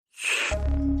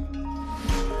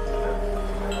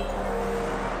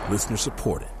Listener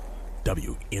supported.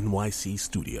 WNYC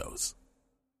Studios.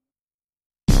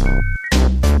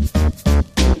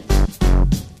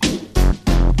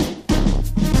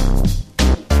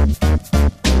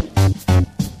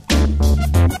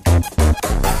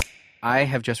 I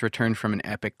have just returned from an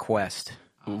epic quest.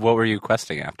 What were you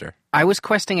questing after? I was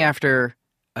questing after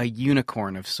a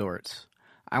unicorn of sorts.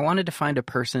 I wanted to find a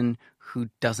person who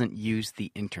doesn't use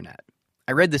the internet.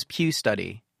 I read this Pew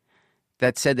study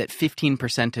that said that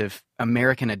 15% of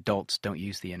American adults don't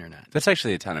use the internet. That's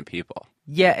actually a ton of people.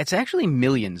 Yeah, it's actually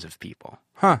millions of people,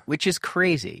 which is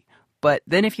crazy. But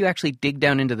then if you actually dig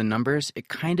down into the numbers, it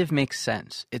kind of makes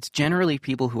sense. It's generally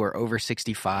people who are over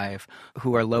 65,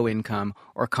 who are low income,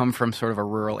 or come from sort of a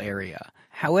rural area.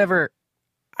 However,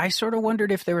 I sort of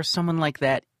wondered if there was someone like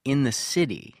that in the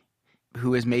city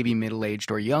who is maybe middle-aged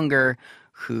or younger,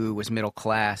 who was middle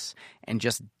class, and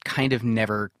just kind of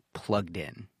never plugged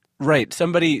in. Right.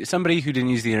 Somebody who didn't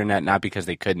use the internet not because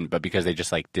they couldn't, but because they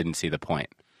just didn't see the point.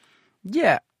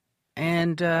 Yeah.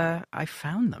 And I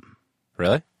found them.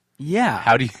 Really? Yeah.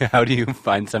 How do you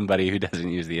find somebody who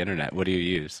doesn't use the internet? What do you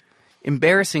use?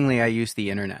 Embarrassingly, I use the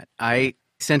internet. I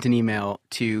sent an email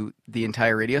to the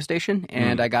entire radio station,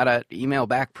 and I got an email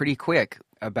back pretty quick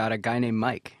about a guy named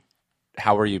Mike.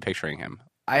 How were you picturing him?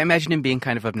 I imagine him being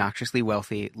kind of obnoxiously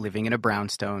wealthy, living in a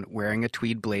brownstone, wearing a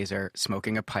tweed blazer,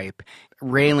 smoking a pipe,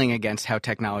 railing against how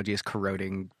technology is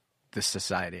corroding the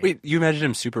society. Wait, you imagine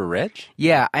him super rich?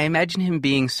 Yeah, I imagine him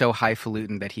being so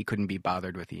highfalutin that he couldn't be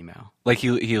bothered with email. Like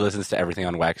he listens to everything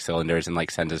on wax cylinders and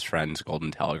sends his friends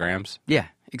golden telegrams? Yeah,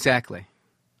 exactly.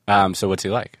 So what's he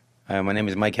like? My name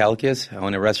is Mike Halkias. I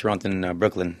own a restaurant in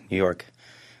Brooklyn, New York.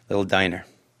 Little diner.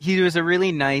 He was a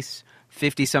really nice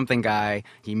 50-something guy.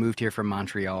 He moved here from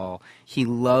Montreal. He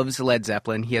loves Led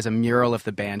Zeppelin. He has a mural of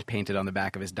the band painted on the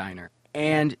back of his diner.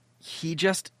 And he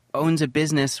just owns a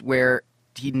business where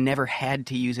he never had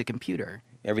to use a computer.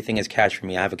 Everything is cash for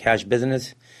me. I have a cash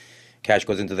business. Cash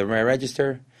goes into the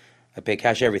register. I pay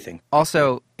cash everything.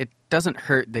 Also, it doesn't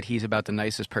hurt that he's about the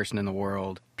nicest person in the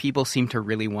world. People seem to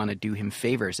really want to do him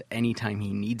favors anytime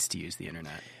he needs to use the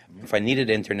internet. If I needed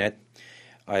internet,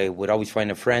 I would always find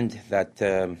a friend that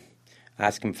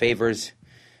ask him favors,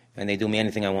 and they do me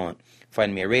anything I want.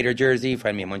 Find me a Raider jersey,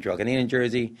 find me a Montreal Canadiens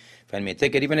jersey, find me a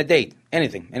ticket, even a date.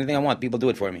 Anything I want. People do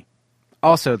it for me.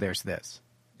 Also, there's this.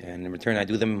 And in return, I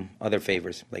do them other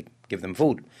favors, like give them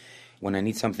food. When I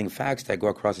need something faxed, I go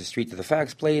across the street to the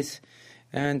fax place.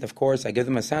 And, of course, I give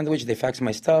them a sandwich. They fax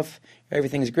my stuff.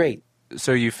 Everything's great.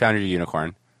 So you found your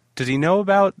unicorn. Does he know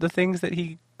about the things that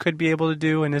he could be able to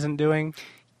do and isn't doing?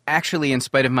 Actually, in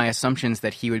spite of my assumptions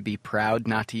that he would be proud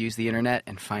not to use the internet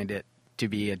and find it to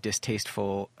be a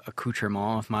distasteful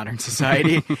accoutrement of modern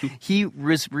society, he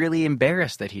was really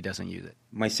embarrassed that he doesn't use it.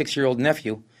 My 6-year-old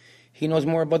nephew, he knows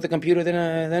more about the computer than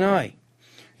I.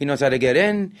 He knows how to get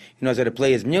in. He knows how to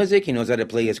play his music. He knows how to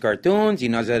play his cartoons. He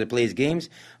knows how to play his games.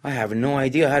 I have no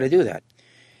idea how to do that.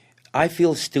 I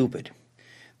feel stupid.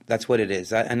 That's what it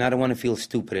is. And I don't want to feel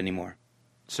stupid anymore.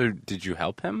 So did you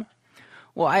help him?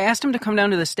 Well, I asked him to come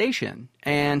down to the station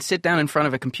and sit down in front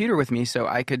of a computer with me so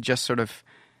I could just sort of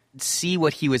see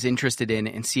what he was interested in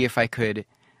and see if I could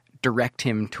direct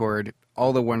him toward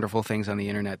all the wonderful things on the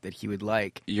internet that he would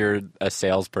like. You're a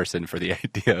salesperson for the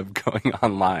idea of going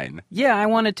online. Yeah, I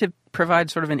wanted to provide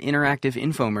sort of an interactive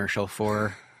infomercial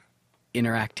for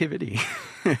interactivity.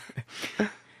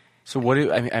 So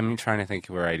I'm trying to think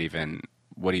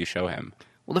what do you show him?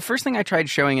 Well, the first thing I tried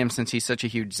showing him, since he's such a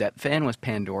huge Zepp fan, was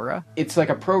Pandora. It's like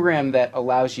a program that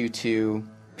allows you to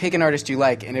pick an artist you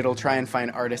like, and it'll try and find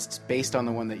artists based on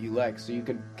the one that you like. So you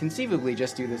could conceivably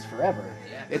just do this forever.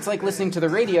 It's like listening to the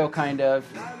radio, kind of,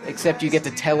 except you get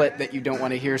to tell it that you don't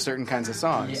want to hear certain kinds of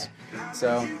songs. Yeah.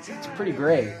 So it's pretty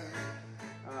great.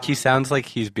 He sounds like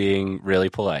he's being really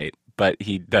polite, but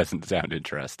he doesn't sound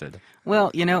interested.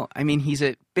 Well, he's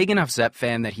a big enough Zepp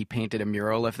fan that he painted a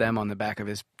mural of them on the back of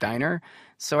his diner.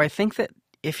 So I think that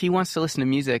if he wants to listen to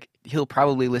music, he'll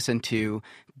probably listen to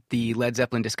the Led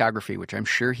Zeppelin discography, which I'm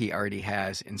sure he already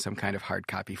has in some kind of hard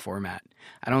copy format.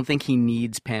 I don't think he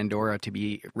needs Pandora to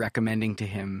be recommending to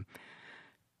him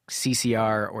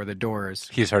CCR or The Doors.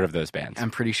 He's heard of those bands.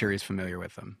 I'm pretty sure he's familiar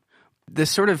with them.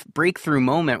 This sort of breakthrough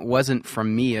moment wasn't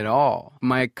from me at all.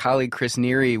 My colleague Chris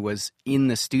Neary was in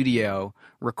the studio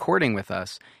recording with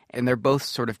us, and they're both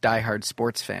sort of diehard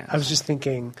sports fans. I was just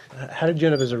thinking, how did you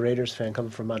end up as a Raiders fan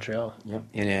coming from Montreal? Yeah.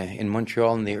 In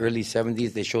Montreal in the early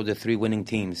 70s, they showed the 3 winning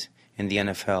teams in the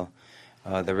NFL.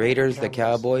 The Raiders, the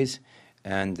Cowboys,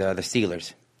 and the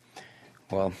Steelers.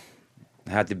 Well, I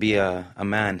had to be a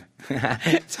man,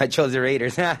 so I chose the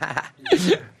Raiders.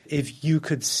 If you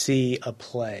could see a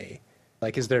play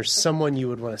Like, is there someone you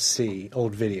would want to see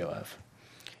old video of?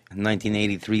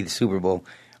 1983, the Super Bowl.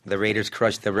 The Raiders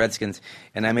crushed the Redskins,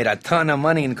 and I made a ton of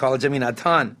money in college. I mean, a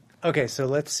ton. Okay, so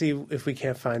let's see if we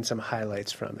can't find some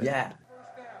highlights from it. Yeah.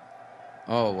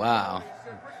 Oh, wow.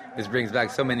 This brings back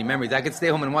so many memories. I could stay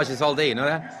home and watch this all day, you know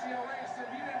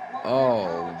that?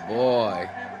 Oh, boy.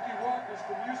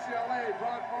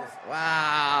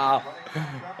 Wow.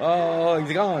 Oh,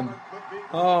 he's gone.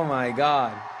 Oh, my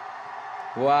God.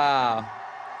 Wow.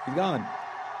 He's gone.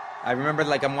 I remember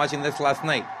like I'm watching this last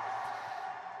night.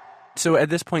 So at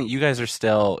this point, you guys are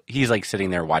still, he's like sitting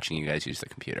there watching you guys use the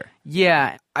computer.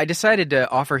 Yeah, I decided to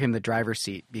offer him the driver's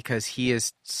seat because he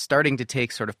is starting to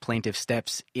take sort of plaintive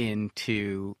steps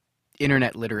into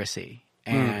internet literacy.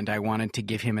 And I wanted to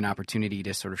give him an opportunity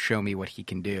to sort of show me what he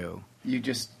can do. You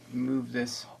just move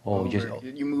this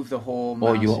you move the whole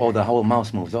mouse. The whole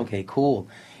mouse moves. Okay, cool.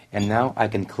 And now I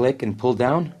can click and pull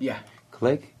down? Yeah.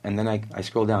 Click, and then I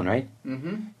scroll down, right?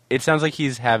 Mm-hmm. It sounds like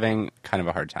he's having kind of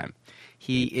a hard time.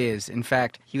 He is. In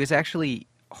fact, he was actually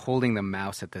holding the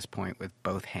mouse at this point with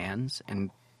both hands, and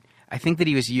I think that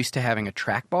he was used to having a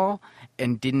trackball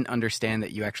and didn't understand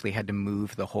that you actually had to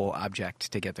move the whole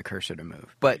object to get the cursor to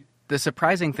move. But the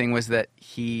surprising thing was that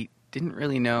he didn't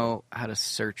really know how to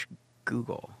search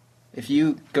Google. If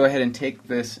you go ahead and take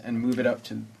this and move it up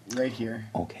to right here.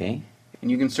 Okay. And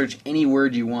you can search any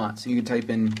word you want. So you can type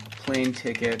in plane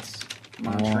tickets,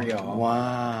 Montreal.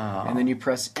 Wow. And then you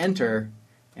press enter,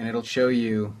 and it'll show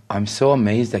you. I'm so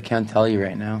amazed. I can't tell you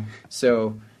right now.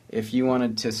 So if you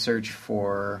wanted to search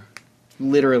for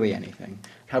literally anything,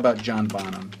 how about John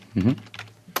Bonham? Mm-hmm.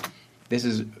 This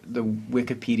is the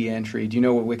Wikipedia entry. Do you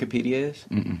know what Wikipedia is?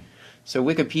 Mm-mm. So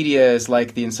Wikipedia is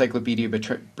like the Encyclopedia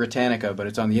Britannica, but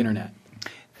it's on the internet.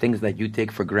 Things that you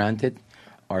take for granted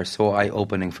are so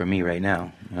eye-opening for me right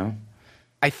now, you know?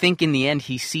 I think in the end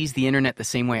he sees the internet the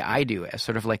same way I do, as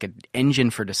sort of like an engine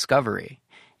for discovery.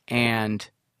 And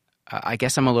I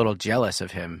guess I'm a little jealous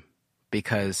of him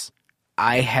because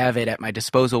I have it at my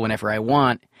disposal whenever I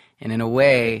want. And in a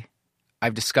way,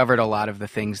 I've discovered a lot of the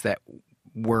things that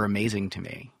were amazing to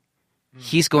me.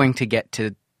 He's going to get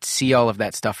to see all of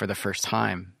that stuff for the first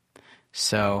time.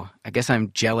 So I guess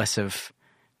I'm jealous of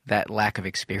that lack of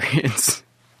experience.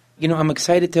 You know, I'm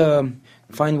excited to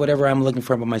find whatever I'm looking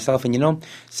for about myself. And, you know,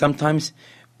 sometimes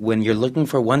when you're looking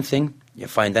for one thing, you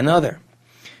find another.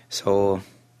 So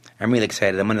I'm really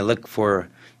excited. I'm going to look for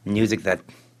music that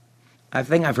I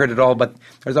think I've heard it all, but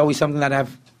there's always something that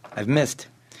I've missed.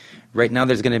 Right now,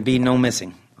 there's going to be no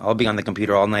missing. I'll be on the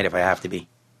computer all night if I have to be.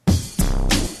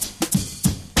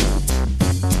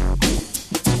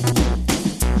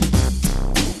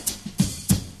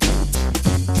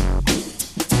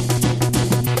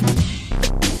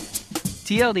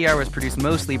 TLDR was produced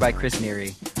mostly by Chris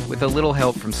Neary, with a little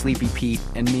help from Sleepy Pete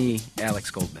and me, Alex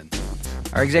Goldman.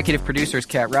 Our executive producer is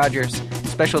Kat Rogers.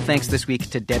 Special thanks this week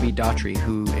to Debbie Daughtry,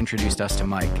 who introduced us to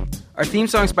Mike. Our theme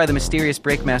song's by the mysterious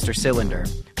Breakmaster Cylinder,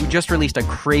 who just released a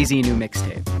crazy new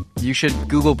mixtape. You should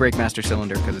Google Breakmaster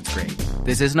Cylinder because it's great.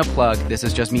 This isn't a plug. This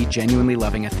is just me genuinely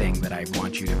loving a thing that I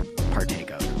want you to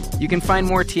partake of. You can find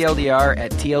more TLDR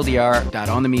at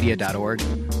tldr.onthemedia.org.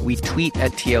 We tweet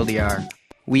at TLDR.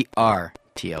 We are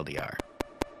TLDR.